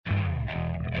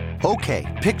Okay,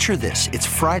 picture this. It's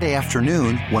Friday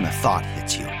afternoon when a thought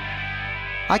hits you.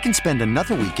 I can spend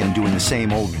another weekend doing the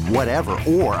same old whatever,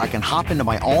 or I can hop into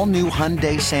my all-new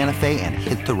Hyundai Santa Fe and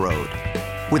hit the road.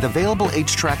 With available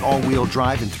H-Track all-wheel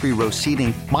drive and 3-row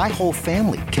seating, my whole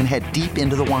family can head deep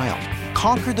into the wild.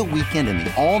 Conquer the weekend in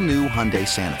the all-new Hyundai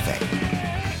Santa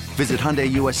Fe. Visit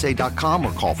HyundaiUSA.com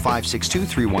or call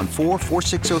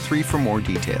 562-314-4603 for more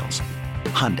details.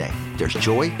 Hyundai, there's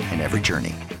joy in every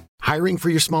journey. Hiring for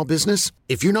your small business?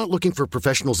 If you're not looking for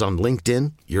professionals on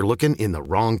LinkedIn, you're looking in the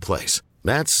wrong place.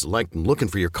 That's like looking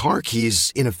for your car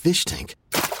keys in a fish tank.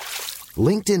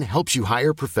 LinkedIn helps you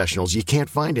hire professionals you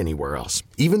can't find anywhere else,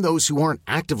 even those who aren't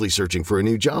actively searching for a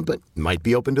new job but might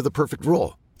be open to the perfect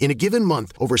role. In a given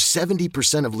month, over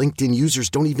 70% of LinkedIn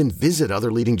users don't even visit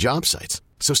other leading job sites.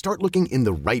 So start looking in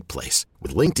the right place.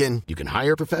 With LinkedIn, you can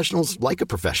hire professionals like a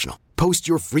professional. Post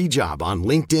your free job on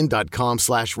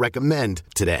linkedin.com/recommend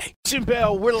today. Jim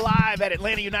Bell, we're live at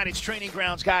Atlanta United's training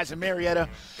grounds, guys, in Marietta.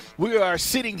 We are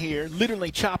sitting here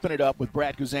literally chopping it up with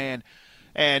Brad Guzan,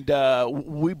 and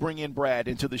we bring in Brad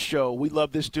into the show. We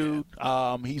love this dude.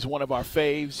 He's one of our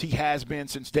faves. He has been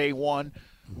since day one.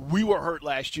 We were hurt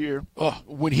last year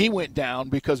when he went down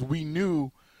because we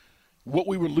knew what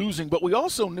we were losing, but we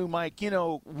also knew, Mike,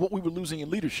 what we were losing in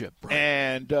leadership. Right.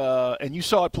 And you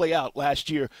saw it play out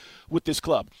last year with this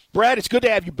club. Brad, it's good to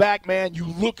have you back, man. You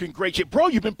look in great shape. Bro,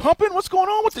 you've been pumping? What's going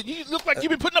on with it? You look like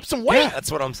you've been putting up some weight. Yeah,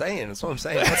 that's what I'm saying. What's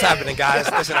happening,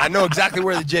 guys? Listen, I know exactly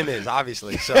where the gym is,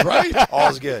 obviously. So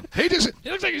all's good. He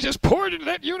looks like he's just poured into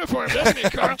that uniform, doesn't he,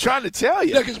 Carl? I'm trying to tell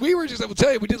you. Yeah, because I will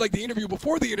tell you, we did like the interview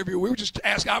before the interview. We were just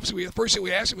asking, obviously, the first thing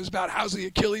we asked him was about how's the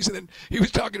Achilles, and then he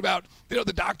was talking about, the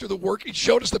doctor, the work. He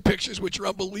showed us the pictures, which are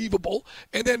unbelievable.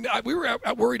 And then we were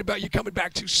worried about you coming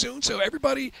back too soon. So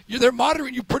everybody, they're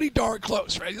monitoring you pretty darn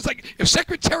close, right? It's like if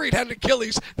Secretariat had an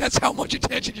Achilles, that's how much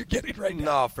attention you're getting right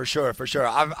now. No, for sure.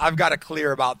 I've got to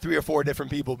clear about 3 or 4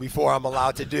 different people before I'm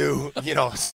allowed to do,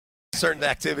 certain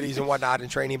activities and whatnot in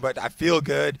training, but I feel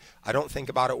good. I don't think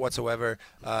about it whatsoever,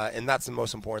 and that's the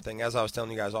most important thing. As I was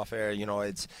telling you guys off air,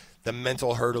 it's the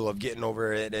mental hurdle of getting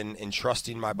over it and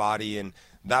trusting my body, and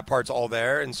that part's all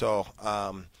there. And so,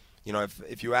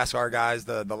 if you ask our guys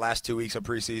the last 2 weeks of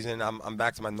preseason, I'm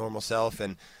back to my normal self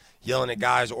and yelling at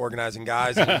guys, organizing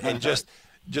guys, and just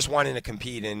wanting to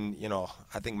compete. And,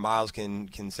 I think Miles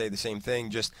can say the same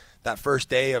thing. Just that first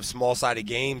day of small-sided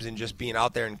games and just being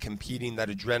out there and competing, that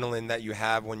adrenaline that you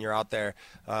have when you're out there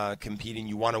competing.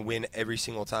 You want to win every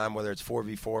single time, whether it's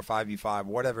 4v4, 5v5,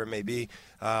 whatever it may be.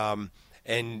 And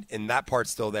that part's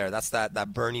still there. That's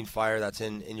that burning fire that's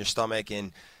in your stomach.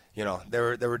 And,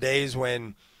 there were days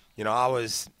when, I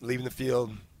was leaving the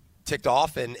field ticked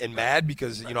off and mad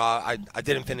because, I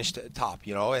didn't finish top,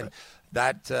 and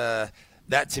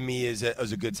that to me is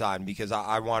a good sign because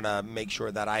I want to make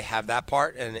sure that I have that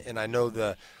part and I know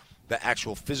the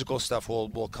actual physical stuff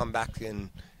will come back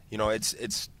and,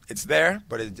 it's there,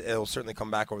 but it'll certainly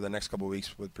come back over the next couple of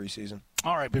weeks with preseason.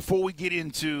 All right, before we get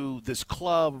into this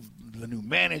club, the new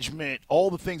management, all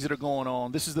the things that are going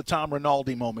on, this is the Tom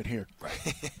Rinaldi moment here.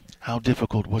 Right. How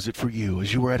difficult was it for you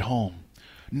as you were at home,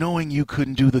 knowing you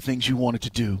couldn't do the things you wanted to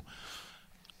do?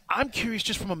 I'm curious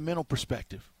just from a mental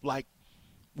perspective. Like,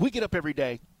 we get up every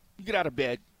day, you get out of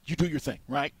bed, you do your thing,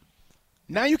 right?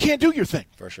 Now you can't do your thing.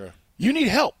 For sure. You need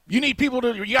help. You need people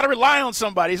you got to rely on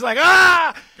somebody. It's like,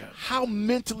 how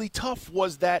mentally tough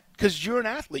was that? Because you're an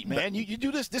athlete, man. You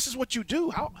do this. This is what you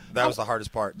do. That was the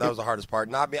hardest part.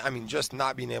 Just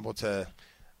not being able to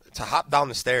hop down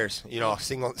the stairs,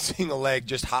 single leg,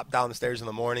 just hop down the stairs in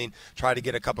the morning, try to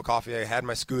get a cup of coffee. I had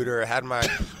my scooter, I had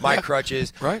my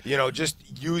crutches, right? Just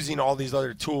using all these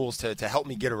other tools to help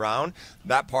me get around.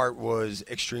 That part was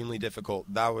extremely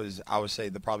difficult. That was, I would say,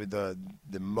 probably the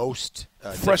most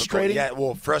frustrating. Difficult. Yeah,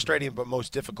 well, frustrating, but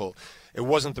most difficult. It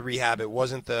wasn't the rehab. It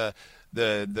wasn't the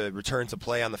return to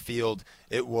play on the field.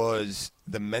 It was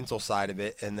the mental side of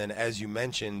it. And then, as you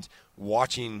mentioned,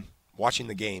 watching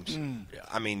the games.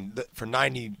 I mean, for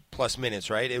 90-plus minutes,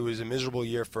 right? It was a miserable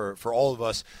year for all of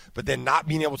us. But then not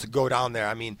being able to go down there.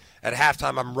 I mean, at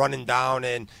halftime, I'm running down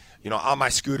and, on my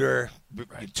scooter,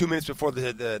 2 minutes before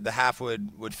the half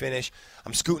would finish,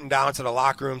 I'm scooting down to the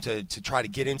locker room to try to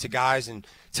get into guys and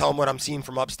tell them what I'm seeing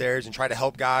from upstairs and try to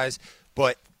help guys.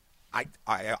 But I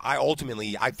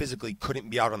ultimately, I physically couldn't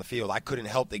be out on the field. I couldn't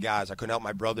help the guys. I couldn't help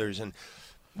my brothers. And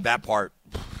that part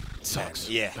sucks.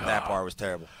 Man, yeah, that part was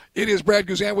terrible. It is Brad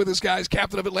Guzan with us, guys,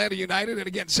 captain of Atlanta United, and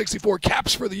again, 64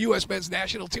 caps for the U.S. men's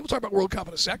national team. We'll talk about World Cup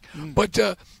in a sec. But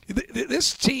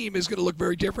this team is going to look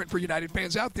very different for United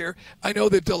fans out there. I know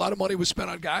that a lot of money was spent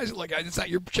on guys. Like, it's not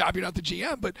your job, you're not the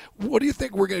GM, but what do you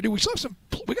think we're going to do? We still have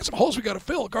we got some holes we got to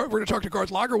fill. We're going to talk to Garth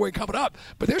Lagerwey coming up,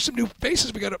 but there's some new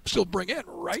faces we got to still bring in,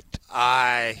 right?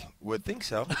 I would think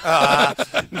so.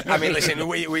 I mean, listen,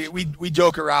 we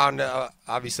joke around,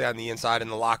 obviously on the inside in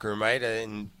the locker room, right?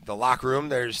 In the locker room,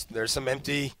 there's some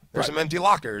empty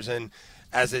lockers, and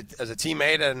as a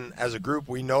teammate and as a group,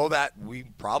 we know that we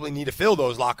probably need to fill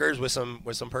those lockers with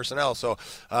some personnel. So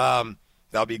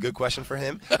that'll be a good question for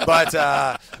him. But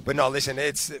no, listen,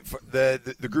 it's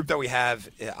the group that we have,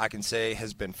 I can say,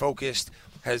 has been focused,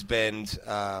 has been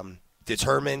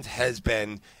determined, has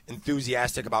been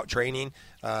enthusiastic about training,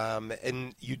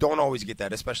 and you don't always get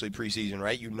that, especially preseason,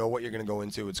 right? You know what you're going to go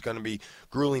into. It's going to be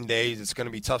grueling days. It's going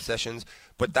to be tough sessions,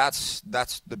 but that's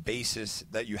the basis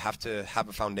that you have to have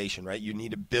a foundation, right? You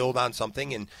need to build on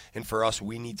something, and for us,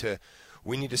 we need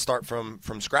to start from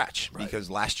scratch, right? Because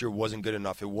last year wasn't good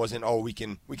enough. It wasn't, we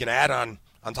can add on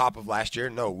top of last year.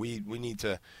 No, we need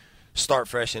to start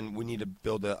fresh, and we need to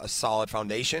build a solid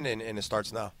foundation, and it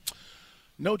starts now.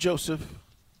 No, Joseph.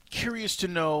 Curious to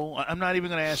know. I'm not even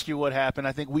going to ask you what happened.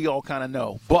 I think we all kind of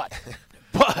know. But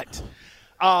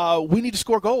we need to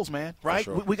score goals, man, right?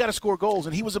 Sure. We got to score goals,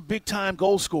 and he was a big-time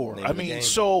goal scorer. I mean,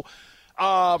 so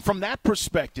from that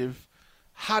perspective,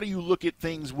 how do you look at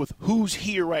things with who's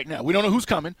here right now? We don't know who's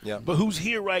coming, but who's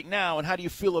here right now, and how do you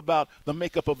feel about the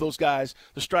makeup of those guys,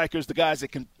 the strikers, the guys that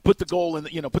can put the goal in,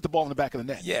 put the ball in the back of the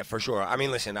net? Yeah, for sure. I mean,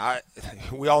 listen,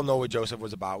 we all know what Joseph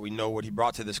was about. We know what he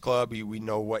brought to this club. We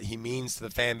know what he means to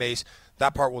the fan base.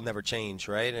 That part will never change,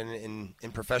 right? And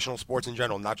in professional sports in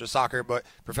general, not just soccer, but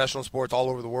professional sports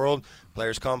all over the world,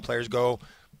 players come, players go.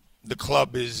 The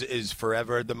club is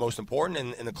forever the most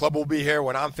important, and the club will be here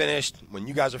when I'm finished, when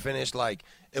you guys are finished. Like,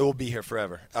 it will be here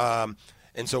forever.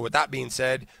 And so with that being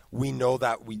said, we know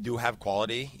that we do have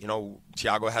quality.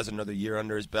 Thiago has another year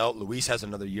under his belt. Luis has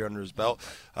another year under his belt.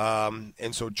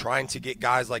 And so trying to get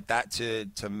guys like that to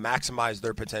maximize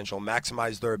their potential,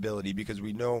 maximize their ability, because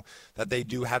we know that they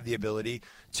do have the ability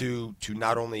to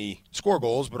not only score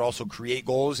goals but also create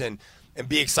goals and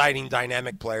be exciting,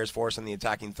 dynamic players for us in the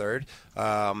attacking third.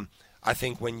 I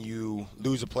think when you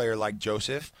lose a player like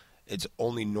Joseph, it's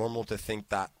only normal to think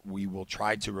that we will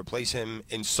try to replace him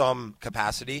in some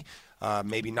capacity.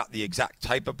 Maybe not the exact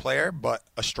type of player, but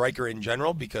a striker in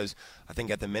general, because I think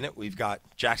at the minute we've got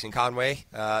Jackson Conway,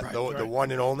 the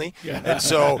one and only. Yeah. And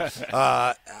so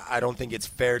I don't think it's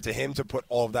fair to him to put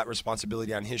all of that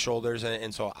responsibility on his shoulders.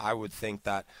 And so I would think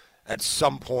that at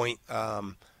some point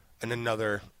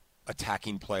another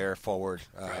attacking player forward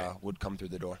would come through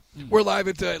the door. We're live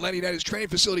at Atlanta United's training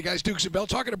facility, guys. Dukes and Bell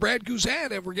talking to Brad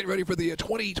Guzan, and we're getting ready for the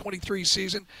 2023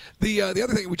 season. The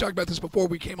other thing, we talked about this before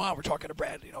we came on, we're talking to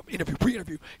Brad,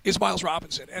 pre-interview, is Miles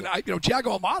Robinson. And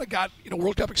Thiago Almada got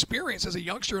World Cup experience as a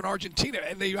youngster in Argentina,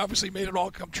 and they obviously made it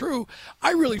all come true.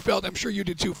 I really felt, I'm sure you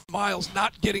did too, Miles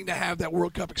not getting to have that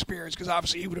World Cup experience, because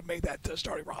obviously he would have made that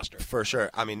starting roster. For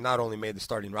sure. I mean, not only made the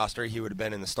starting roster, he would have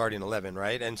been in the starting 11,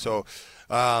 right? And so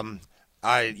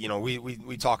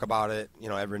we talk about it,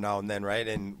 every now and then, right?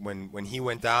 And when he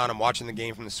went down, I'm watching the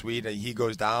game from the suite, he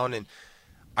goes down, and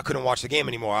I couldn't watch the game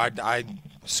anymore. I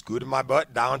scooted my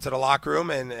butt down to the locker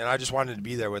room, and I just wanted to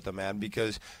be there with him, man,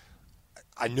 because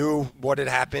I knew what had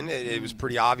happened. It was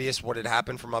pretty obvious what had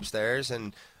happened from upstairs,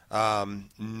 and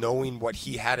knowing what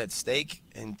he had at stake,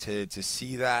 and to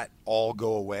see that all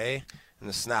go away in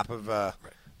the snap of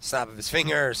his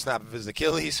finger, snap of his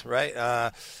Achilles,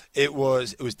 right? It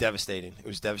was devastating. It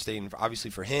was devastating, obviously,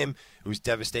 for him. It was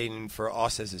devastating for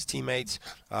us as his teammates.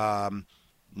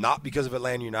 Not because of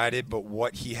Atlanta United, but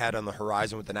what he had on the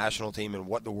horizon with the national team and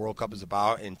what the World Cup is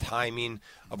about and timing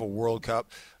of a World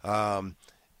Cup.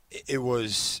 It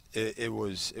was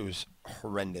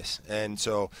horrendous. And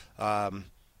so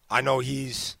I know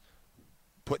he's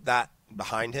put that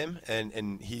behind him,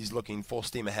 and he's looking full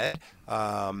steam ahead.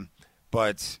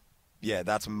 But, yeah,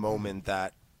 that's a moment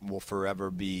that will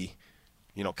forever be,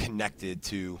 connected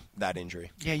to that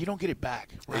injury. Yeah, you don't get it back,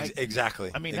 right?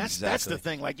 Exactly. I mean, that's the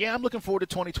thing. Like, yeah, I'm looking forward to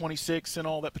 2026 and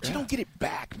all that, but you don't get it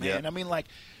back, man. Yeah. I mean, like.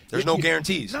 There's no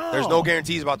guarantees. No. There's no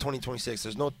guarantees about 2026.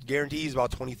 There's no guarantees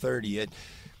about 2030.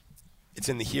 It's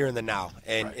in the here and the now.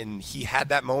 And he had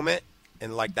that moment,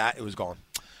 and like that, it was gone.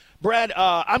 Brad,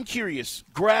 I'm curious.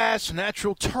 Grass,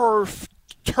 natural turf,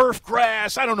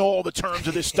 grass. I don't know all the terms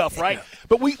of this stuff, right?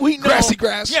 But we know grassy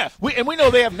grass. Yeah, we know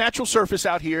they have natural surface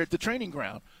out here at the training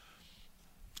ground.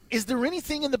 Is there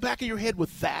anything in the back of your head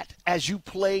with that as you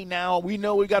play now? We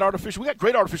know we got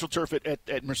great artificial turf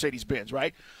at Mercedes-Benz,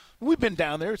 right? We've been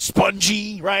down there. It's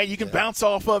spongy, right? You can bounce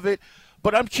off of it.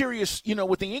 But I'm curious,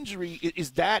 with the injury,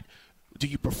 do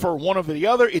you prefer one over the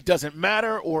other? It doesn't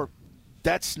matter, or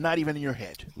that's not even in your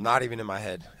head? Not even in my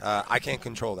head. I can't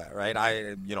control that, right?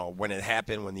 When it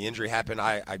happened, when the injury happened,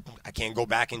 I can't go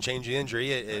back and change the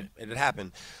injury. It had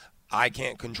happened. I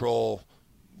can't control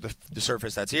the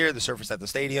surface that's here, the surface at the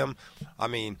stadium. I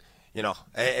mean,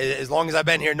 as long as I've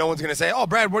been here, no one's going to say, oh,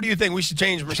 Brad, what do you think? We should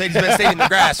change Mercedes-Benz Stadium to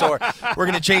grass, or we're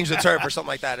going to change the turf or something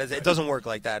like that. It doesn't work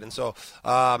like that. And so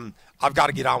I've got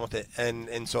to get on with it.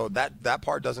 And so that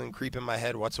part doesn't creep in my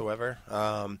head whatsoever.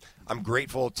 I'm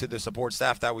grateful to the support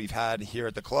staff that we've had here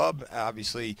at the club.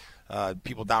 Obviously,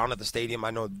 people down at the stadium,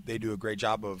 I know they do a great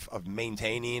job of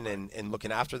maintaining and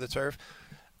looking after the turf.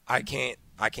 I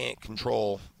can't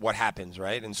control what happens,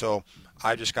 right? And so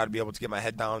I just got to be able to get my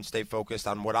head down, stay focused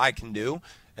on what I can do,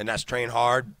 and that's train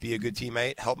hard, be a good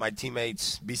teammate, help my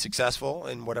teammates be successful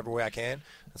in whatever way I can.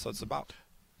 That's what it's about.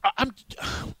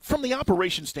 From the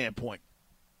operation standpoint,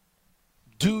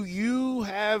 do you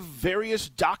have various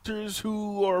doctors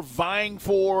who are vying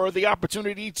for the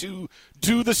opportunity to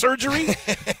do the surgery?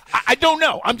 I don't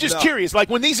know. I'm just curious. Like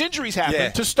when these injuries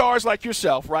happen to stars like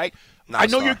yourself, right? I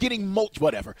know you're getting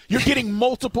You're getting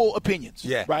multiple opinions,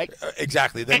 right?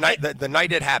 Exactly. The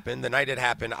night it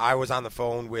happened, I was on the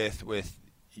phone with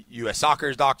U.S.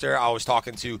 Soccer's doctor. I was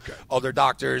talking to other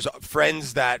doctors,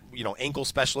 friends that, ankle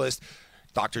specialists,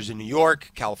 doctors in New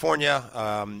York, California,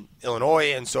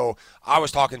 Illinois. And so I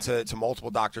was talking to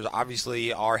multiple doctors.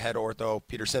 Obviously, our head ortho,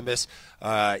 Peter Simbas,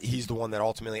 he's the one that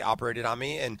ultimately operated on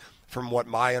me. And from what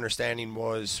my understanding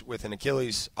was with an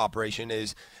Achilles operation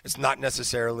is it's not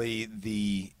necessarily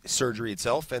the surgery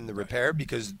itself and the repair,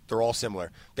 because they're all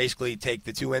similar. Basically, take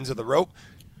the two ends of the rope,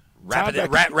 wrap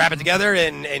it together,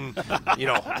 and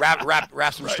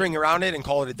wrap some string around it and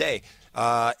call it a day.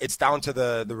 It's down to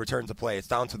the return to play. It's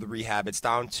down to the rehab. It's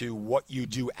down to what you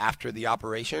do after the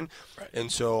operation. Right.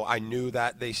 And so I knew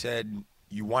that they said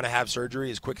you want to have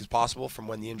surgery as quick as possible from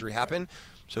when the injury happened.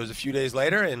 So it was a few days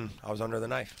later, and I was under the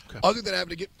knife. Okay. Other than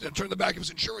having to turn the back of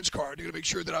his insurance card, you got to make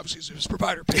sure that obviously his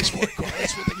provider pays for it.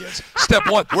 That's what he is. Step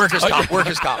one. Workers'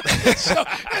 comp. So,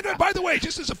 and by the way,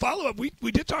 just as a follow-up,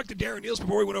 we did talk to Darren Niels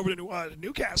before we went over to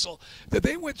Newcastle, that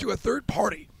they went through a third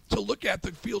party to look at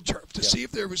the field turf to see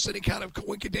if there was any kind of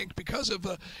coinkydink because of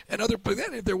but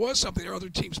then if there was something, or other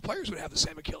teams' players would have the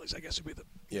same Achilles, I guess would be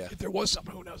if there was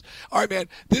something, who knows. All right, man,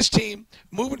 this team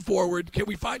moving forward, can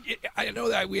we find? I know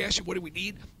that we asked you what do we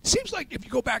need. It seems like if you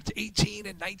go back to 18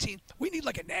 and 19, we need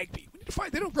like a Nagbe. We need to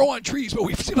find. They don't grow on trees, but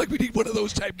we seem like we need one of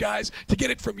those type guys to get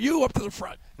it from you up to the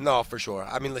front. No, for sure.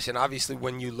 I mean, listen, obviously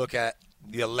when you look at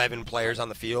the 11 players on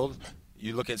the field,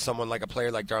 you look at someone like a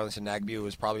player like Darlington Nagbe, who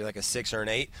is probably like a 6 or an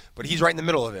 8, but he's right in the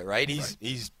middle of it, right?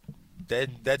 He's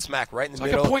dead smack right in the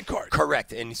middle. Like a point guard.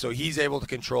 Correct. And so he's able to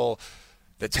control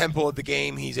the tempo of the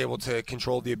game. He's able to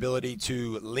control the ability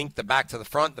to link the back to the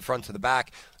front to the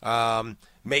back,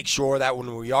 make sure that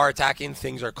when we are attacking,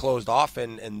 things are closed off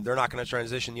and they're not going to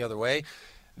transition the other way.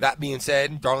 That being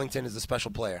said, Darlington is a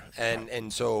special player.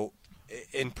 And so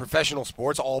in professional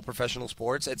sports, all professional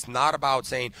sports, it's not about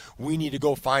saying we need to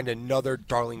go find another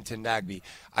Darlington Nagbe.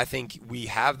 I think we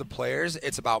have the players.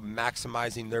 It's about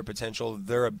maximizing their potential,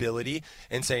 their ability,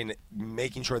 and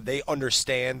making sure they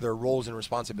understand their roles and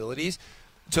responsibilities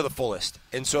to the fullest.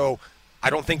 And so I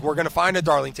don't think we're going to find a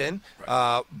Darlington,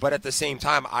 but at the same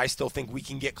time, I still think we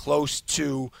can get close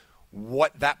to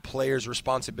what that player's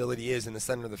responsibility is in the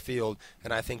center of the field,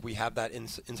 and I think we have that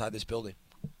inside this building.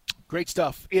 Great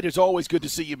stuff. It is always good to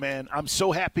see you, man. I'm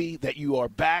so happy that you are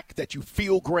back, that you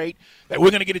feel great, that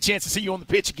we're going to get a chance to see you on the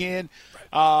pitch again.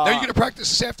 Are you going to practice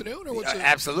this afternoon, or what's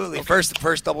absolutely. Okay.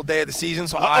 First double day of the season,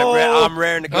 so I'm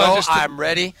raring to go. I'm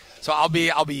ready. So I'll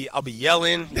be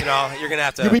yelling. You're going to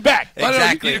have to. You'll be back.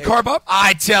 Exactly. You need to carb up?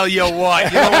 I tell you what.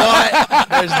 You know what?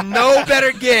 There's no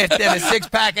better gift than a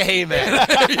 6-pack of Hayman.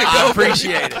 I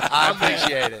appreciate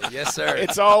it. Yes, sir.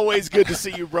 It's always good to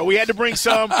see you, bro. We had to bring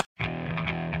some.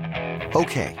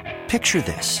 Okay, picture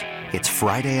this. It's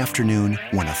Friday afternoon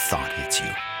when a thought hits you.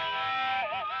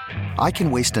 I can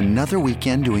waste another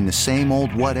weekend doing the same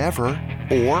old whatever,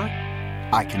 or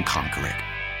I can conquer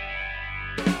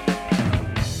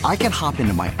it. I can hop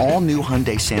into my all-new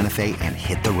Hyundai Santa Fe and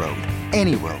hit the road.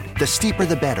 Any road. The steeper,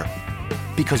 the better.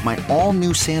 Because my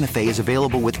all-new Santa Fe is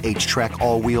available with H-Track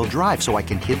all-wheel drive, so I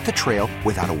can hit the trail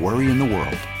without a worry in the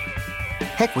world.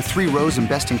 Heck, with 3 rows and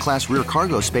best-in-class rear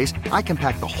cargo space, I can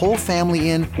pack the whole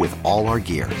family in with all our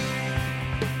gear.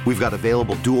 We've got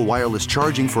available dual wireless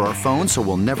charging for our phones, so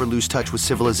we'll never lose touch with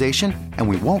civilization, and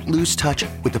we won't lose touch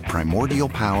with the primordial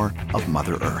power of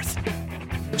Mother Earth.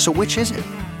 So which is it?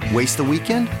 Waste the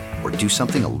weekend or do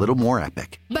something a little more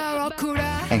epic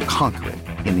and conquer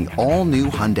it in the all-new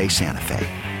Hyundai Santa Fe?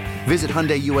 Visit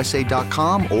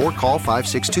HyundaiUSA.com or call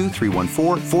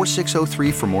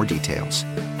 562-314-4603 for more details.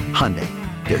 Hyundai,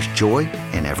 there's joy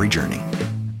in every journey.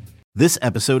 This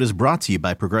episode is brought to you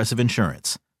by Progressive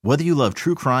Insurance. Whether you love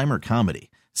true crime or comedy,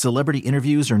 celebrity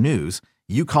interviews or news,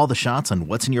 you call the shots on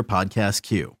what's in your podcast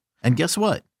queue. And guess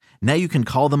what? Now you can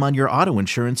call them on your auto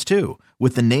insurance too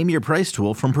with the Name Your Price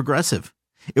tool from Progressive.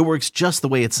 It works just the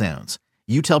way it sounds.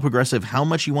 You tell Progressive how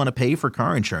much you want to pay for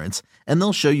car insurance, and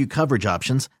they'll show you coverage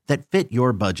options that fit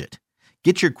your budget.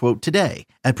 Get your quote today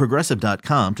at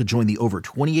Progressive.com to join the over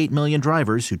 28 million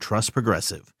drivers who trust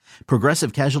Progressive.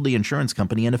 Progressive Casualty Insurance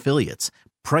Company and Affiliates.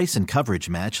 Price and coverage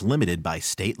match limited by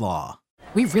state law.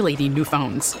 We really need new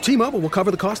phones. T-Mobile will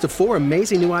cover the cost of 4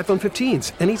 amazing new iPhone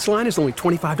 15s, and each line is only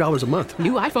 $25 a month.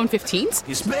 New iPhone 15s?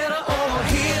 It's better over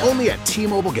here. Only at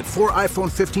T-Mobile, get 4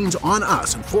 iPhone 15s on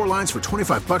us and 4 lines for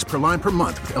 $25 per line per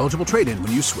month with eligible trade-in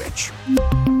when you switch.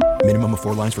 Minimum of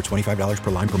 4 lines for $25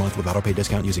 per line per month with autopay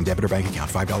discount using debit or bank account.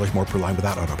 $5 more per line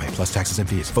without autopay, plus taxes and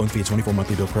fees. Phone fee at 24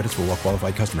 monthly bill credits for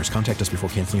well-qualified customers. Contact us before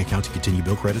canceling account to continue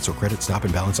bill credits or credit stop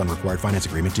and balance on required finance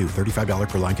agreement due. $35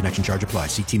 per line connection charge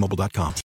applies. See T-Mobile.com.